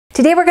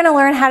Today we're going to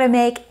learn how to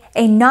make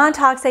a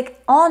non-toxic,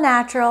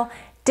 all-natural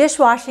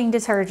dishwashing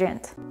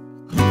detergent.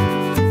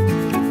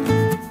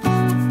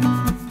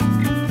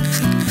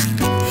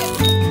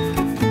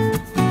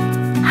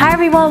 Hi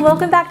everyone,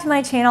 welcome back to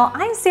my channel.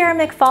 I'm Sarah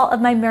McFall of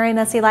My Merry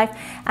Messy Life,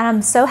 and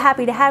I'm so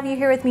happy to have you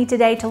here with me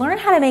today to learn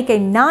how to make a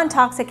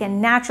non-toxic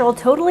and natural,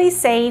 totally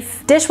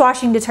safe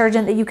dishwashing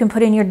detergent that you can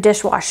put in your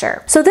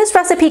dishwasher. So this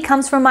recipe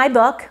comes from my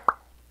book,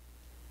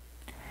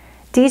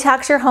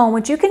 Detox Your Home,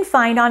 which you can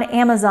find on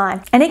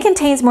Amazon. And it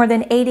contains more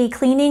than 80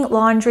 cleaning,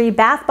 laundry,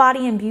 bath,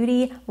 body, and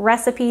beauty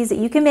recipes that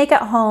you can make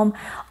at home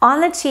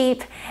on the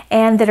cheap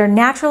and that are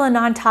natural and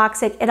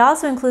non-toxic. It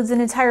also includes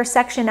an entire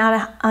section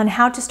on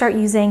how to start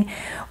using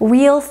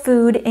real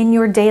food in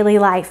your daily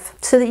life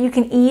so that you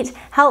can eat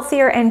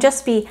healthier and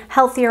just be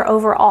healthier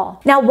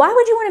overall. Now, why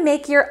would you want to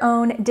make your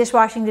own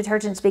dishwashing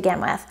detergent to begin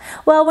with?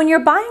 Well, when you're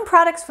buying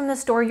products from the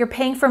store, you're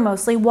paying for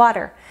mostly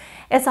water.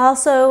 It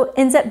also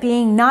ends up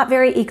being not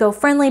very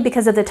eco-friendly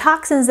because of the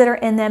toxins that are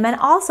in them and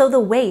also the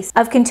waste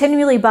of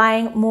continually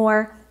buying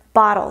more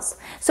bottles.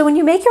 So when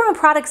you make your own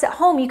products at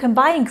home, you can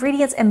buy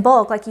ingredients in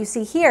bulk like you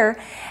see here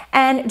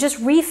and just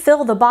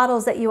refill the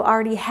bottles that you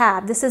already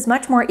have. This is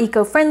much more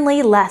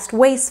eco-friendly, less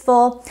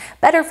wasteful,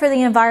 better for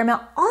the environment.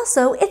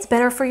 Also, it's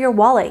better for your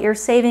wallet. You're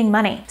saving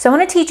money. So I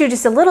want to teach you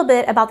just a little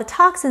bit about the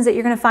toxins that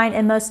you're going to find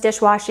in most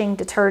dishwashing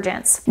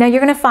detergents. Now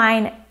you're going to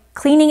find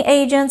cleaning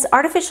agents,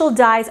 artificial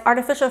dyes,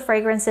 artificial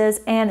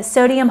fragrances, and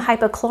sodium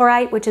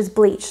hypochlorite, which is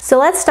bleach. So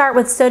let's start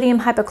with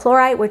sodium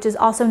hypochlorite, which is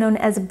also known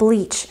as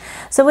bleach.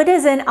 So it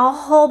is in a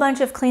whole bunch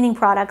of cleaning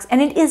products,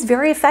 and it is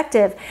very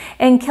effective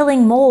in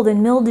killing mold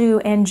and mildew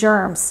and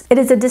germs. It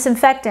is a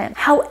disinfectant.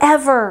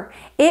 However,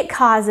 it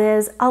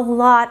causes a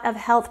lot of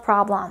health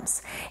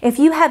problems. If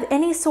you have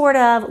any sort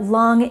of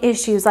lung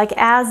issues like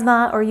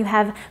asthma, or you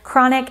have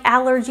chronic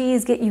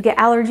allergies, you get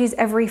allergies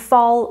every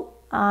fall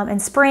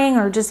and spring,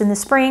 or just in the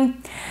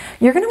spring,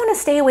 you're going to want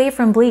to stay away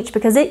from bleach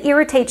because it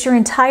irritates your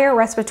entire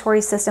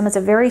respiratory system. It's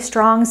a very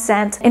strong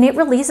scent and it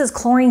releases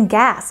chlorine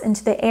gas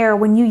into the air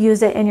when you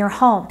use it in your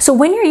home. So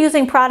when you're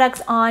using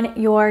products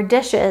on your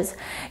dishes,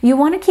 you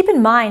want to keep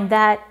in mind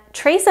that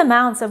trace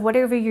amounts of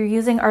whatever you're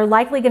using are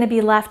likely going to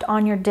be left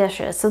on your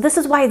dishes. So this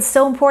is why it's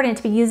so important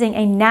to be using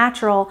a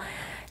natural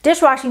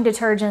dishwashing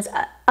detergents.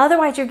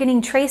 Otherwise, you're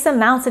getting trace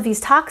amounts of these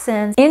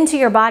toxins into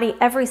your body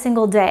every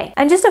single day.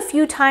 And just a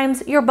few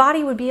times, your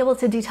body would be able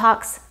to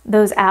detox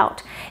those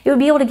out. It would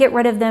be able to get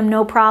rid of them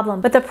no problem.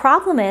 But the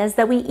problem is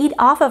that we eat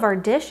off of our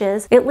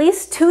dishes at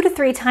least 2 to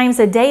 3 times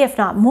a day, if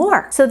not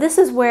more. So this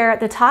is where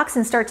the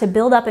toxins start to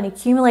build up and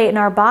accumulate in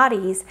our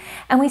bodies.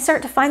 And we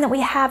start to find that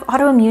we have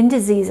autoimmune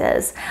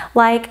diseases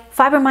like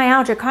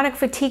fibromyalgia, chronic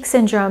fatigue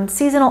syndrome,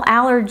 seasonal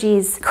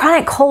allergies,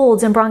 chronic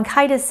colds and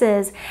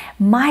bronchitises,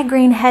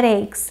 migraine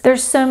headaches.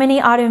 There's so many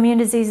autoimmune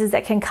diseases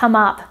that can come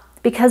up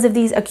because of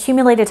these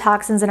accumulated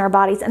toxins in our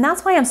bodies. And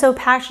that's why I'm so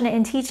passionate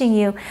in teaching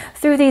you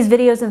through these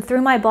videos and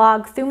through my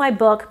blog, through my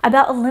book,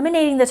 about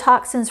eliminating the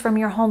toxins from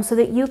your home so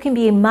that you can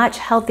be much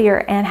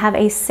healthier and have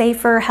a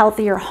safer,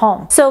 healthier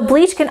home. So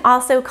bleach can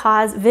also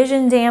cause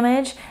vision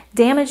damage,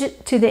 damage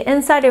to the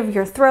inside of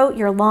your throat,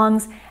 your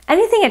lungs.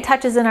 Anything it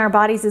touches in our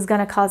bodies is going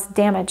to cause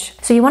damage.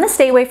 So you want to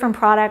stay away from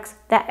products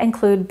that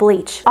include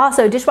bleach.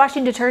 Also,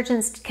 dishwashing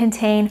detergents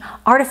contain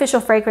artificial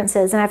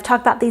fragrances, and I've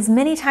talked about these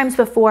many times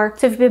before.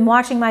 So if you've been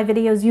watching my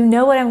videos, you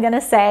know what I'm going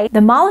to say.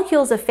 The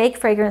molecules of fake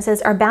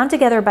fragrances are bound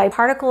together by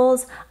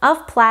particles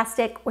of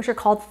plastic, which are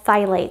called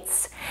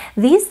phthalates.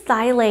 These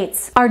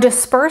phthalates are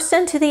dispersed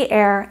into the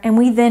air, and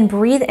we then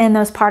breathe in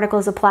those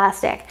particles of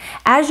plastic.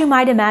 As you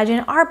might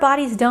imagine, our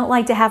bodies don't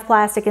like to have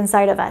plastic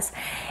inside of us.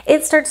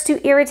 It starts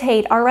to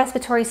irritate our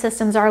respiratory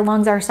systems, our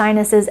lungs, our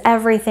sinuses.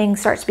 Everything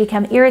starts to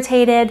become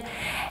irritated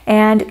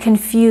and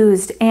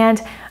confused.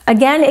 And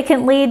again, it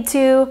can lead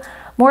to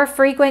more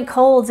frequent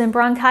colds and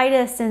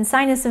bronchitis and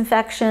sinus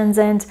infections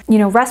and,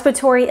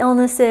 respiratory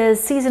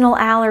illnesses, seasonal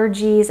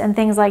allergies, and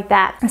things like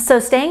that. So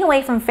staying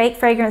away from fake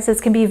fragrances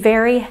can be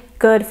very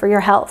good for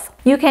your health.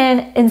 You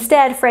can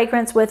instead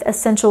fragrance with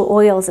essential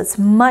oils. It's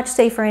much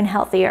safer and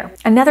healthier.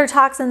 Another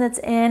toxin that's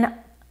in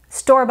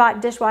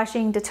store-bought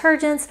dishwashing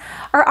detergents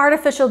are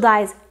artificial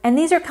dyes, and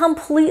these are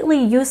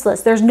completely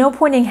useless. There's no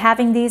point in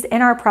having these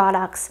in our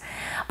products,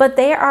 but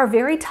they are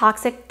very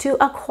toxic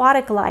to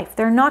aquatic life.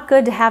 They're not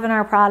good to have in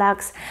our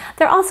products.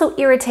 They're also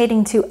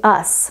irritating to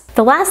us.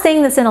 The last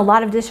thing that's in a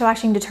lot of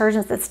dishwashing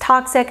detergents that's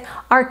toxic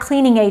are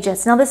cleaning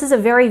agents. Now, this is a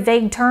very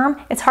vague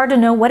term. It's hard to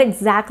know what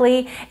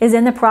exactly is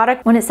in the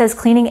product when it says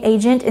cleaning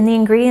agent in the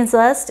ingredients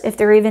list. If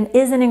there even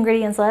is an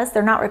ingredients list,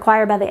 they're not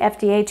required by the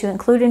FDA to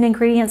include an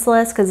ingredients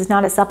list because it's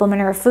not a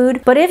supplement or a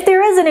food. But if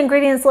there is an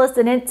ingredients list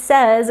and it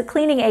says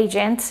cleaning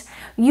agent,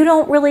 you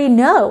don't really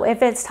know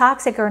if it's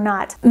toxic or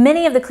not.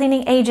 Many of the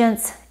cleaning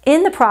agents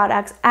in the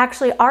products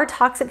actually are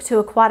toxic to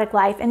aquatic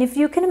life. And if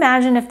you can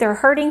imagine, if they're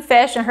hurting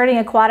fish and hurting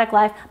aquatic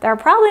life, they're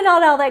probably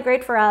not all that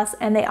great for us,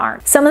 and they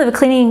aren't. Some of the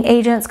cleaning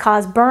agents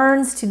cause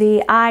burns to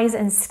the eyes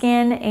and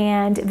skin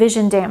and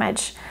vision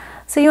damage.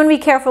 So you want to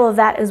be careful of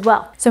that as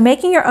well. So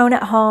making your own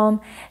at home,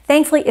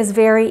 thankfully, is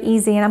very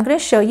easy, and I'm going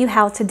to show you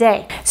how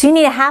today. So you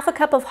need 1/2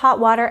 cup of hot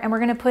water, and we're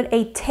going to put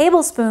a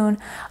tablespoon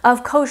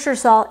of kosher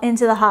salt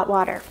into the hot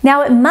water.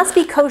 Now it must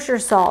be kosher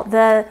salt.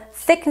 The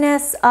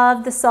thickness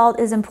of the salt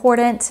is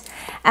important,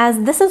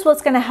 as this is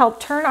what's going to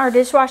help turn our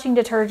dishwashing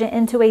detergent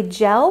into a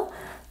gel,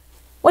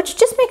 which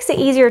just makes it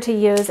easier to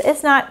use.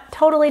 It's not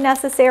totally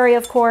necessary,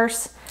 of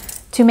course,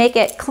 to make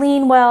it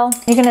clean well.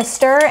 You're going to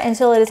stir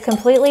until it is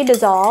completely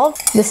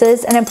dissolved. This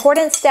is an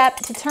important step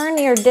to turn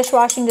your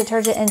dishwashing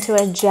detergent into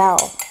a gel.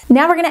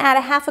 Now we're going to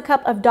add 1/2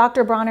 cup of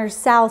Dr. Bronner's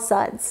Sal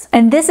Suds.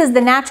 And this is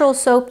the natural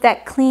soap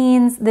that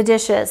cleans the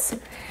dishes.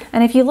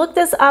 And if you look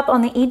this up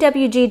on the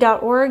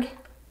ewg.org,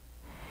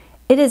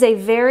 it is a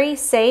very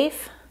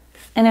safe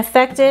and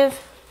effective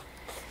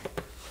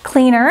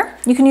cleaner.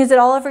 You can use it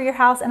all over your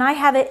house, and I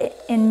have it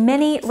in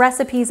many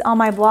recipes on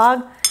my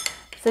blog.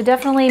 So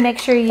definitely make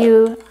sure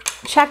you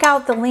check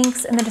out the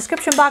links in the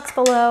description box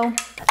below.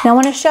 Now I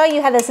want to show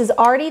you how this is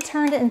already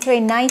turned into a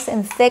nice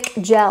and thick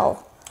gel.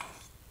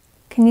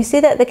 Can you see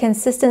that the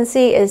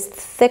consistency is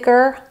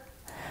thicker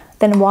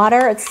than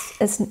water?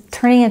 It's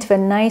turning into a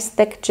nice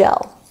thick gel.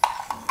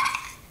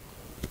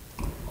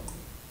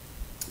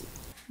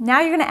 Now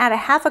you're going to add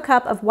 1/2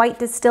 cup of white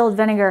distilled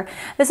vinegar.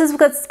 This is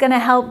what's going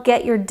to help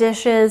get your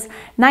dishes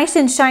nice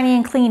and shiny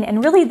and clean.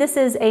 And really this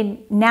is a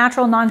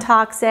natural,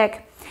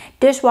 non-toxic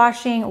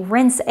dishwashing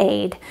rinse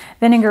aid.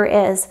 Vinegar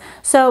is.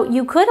 So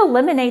you could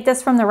eliminate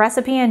this from the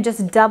recipe and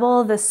just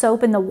double the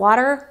soap in the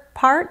water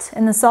part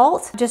and the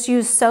salt. Just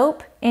use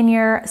soap in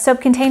your soap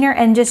container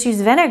and just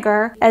use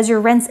vinegar as your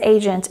rinse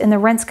agent in the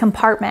rinse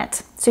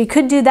compartment. So you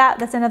could do that.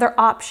 That's another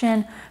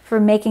option for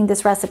making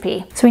this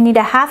recipe. So we need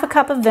 1/2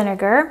 cup of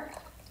vinegar,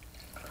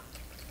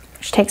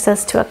 which takes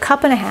us to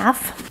 1.5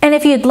 cups. And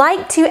if you'd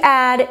like to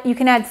add, you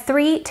can add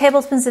 3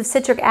 tablespoons of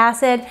citric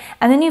acid,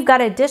 and then you've got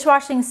a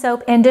dishwashing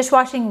soap and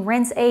dishwashing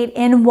rinse aid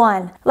in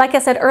one. Like I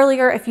said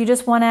earlier, if you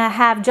just want to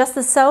have just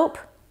the soap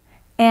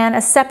and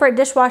a separate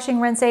dishwashing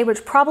rinse aid,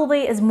 which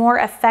probably is more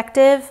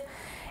effective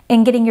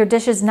in getting your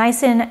dishes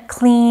nice and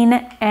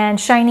clean and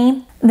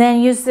shiny, then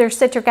use your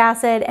citric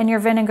acid and your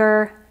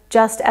vinegar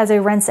just as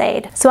a rinse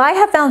aid. So I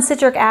have found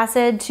citric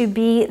acid to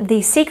be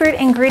the secret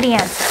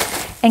ingredient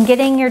and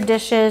getting your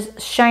dishes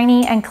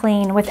shiny and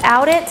clean.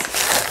 Without it,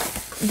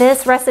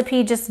 this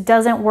recipe just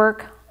doesn't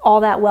work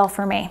all that well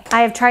for me.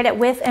 I have tried it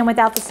with and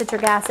without the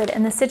citric acid,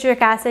 and the citric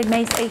acid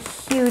makes a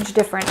huge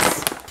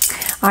difference.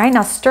 All right,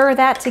 now stir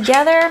that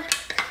together.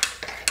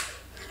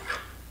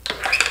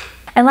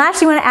 And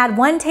last, you want to add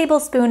 1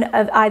 tablespoon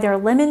of either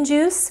lemon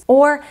juice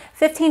or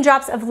 15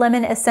 drops of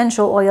lemon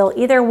essential oil.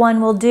 Either one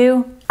will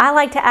do. I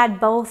like to add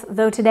both,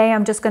 though today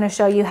I'm just going to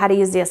show you how to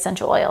use the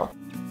essential oil.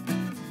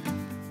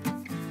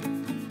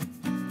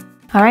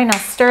 All right, now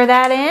stir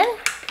that in.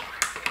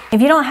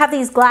 If you don't have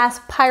these glass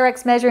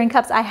Pyrex measuring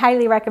cups, I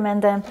highly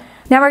recommend them.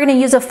 Now we're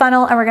gonna use a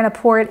funnel and we're gonna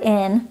pour it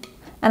in.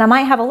 And I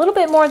might have a little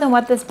bit more than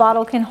what this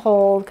bottle can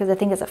hold, because I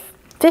think it's a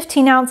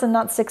 15 ounce and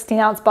not 16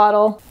 ounce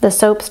bottle. The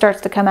soap starts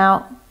to come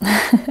out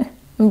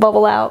and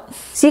bubble out.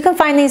 So you can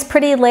find these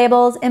pretty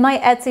labels in my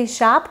Etsy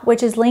shop,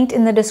 which is linked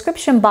in the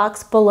description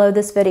box below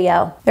this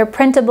video. They're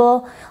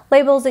printable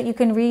labels that you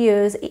can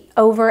reuse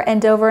over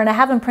and over, and I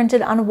have them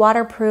printed on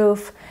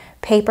waterproof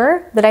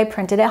paper that I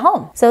printed at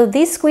home. So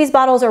these squeeze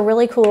bottles are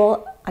really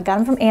cool. I got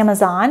them from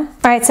Amazon.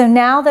 All right, so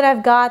now that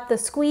I've got the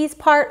squeeze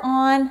part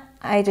on,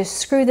 I just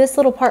screw this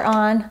little part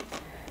on,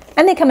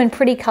 and they come in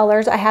pretty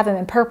colors. I have them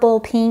in purple,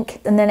 pink,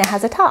 and then it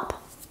has a top.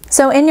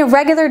 So in your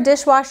regular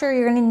dishwasher,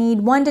 you're gonna need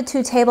 1 to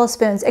 2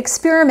 tablespoons.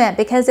 Experiment,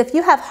 because if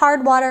you have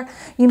hard water,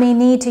 you may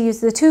need to use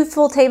the 2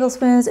 full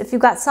tablespoons. If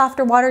you've got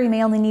softer water, you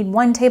may only need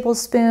 1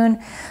 tablespoon.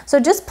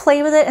 So just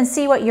play with it and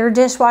see what your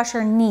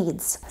dishwasher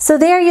needs. So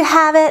there you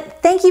have it.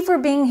 Thank you for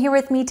being here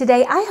with me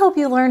today. I hope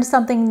you learned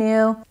something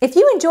new. If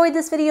you enjoyed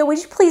this video,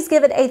 would you please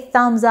give it a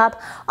thumbs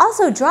up?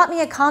 Also, drop me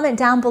a comment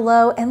down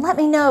below and let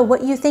me know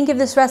what you think of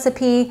this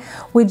recipe.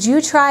 Would you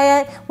try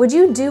it? Would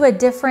you do a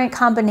different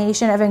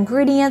combination of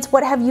ingredients?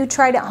 What have you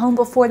tried at home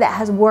before that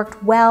has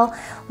worked well?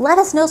 Let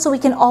us know so we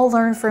can all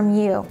learn from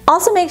you.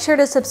 Also, make sure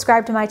to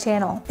subscribe to my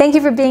channel. Thank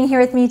you for being here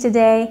with me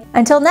today.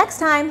 Until next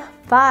time,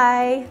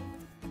 bye.